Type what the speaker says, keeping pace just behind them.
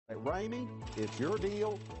At Ramey, it's your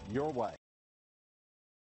deal, your way.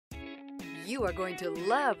 You are going to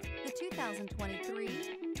love the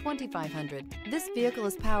 2023 2500. This vehicle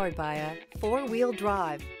is powered by a four-wheel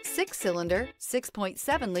drive, six-cylinder,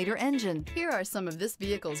 6.7-liter engine. Here are some of this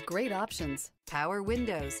vehicle's great options: power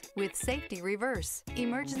windows with safety reverse,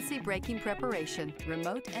 emergency braking preparation,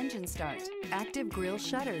 remote engine start, active grille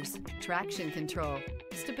shutters, traction control,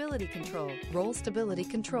 stability control, roll stability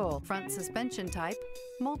control, front suspension type,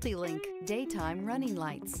 multi-link, daytime running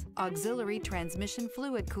lights, auxiliary transmission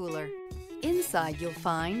fluid cooler. Inside you'll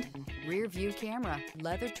find rear view camera,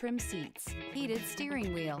 leather trim seats, heated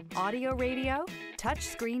steering wheel, audio radio, touch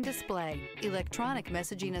screen display, electronic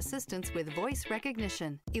messaging assistance with voice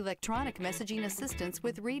recognition, electronic messaging assistance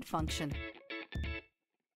with read function.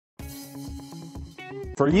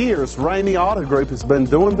 For years, Ramey Auto Group has been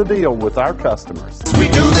doing the deal with our customers. We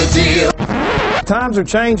do the deal. Times are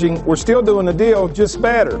changing. We're still doing the deal, just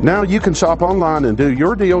better. Now you can shop online and do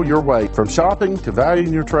your deal your way, from shopping to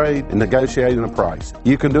valuing your trade and negotiating a price.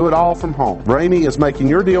 You can do it all from home. Ramey is making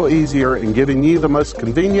your deal easier and giving you the most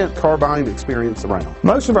convenient car buying experience around.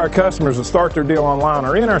 Most of our customers that start their deal online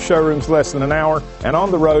are in our showrooms less than an hour and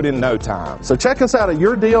on the road in no time. So check us out at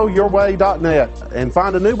yourdealyourway.net and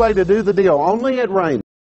find a new way to do the deal only at Ramey.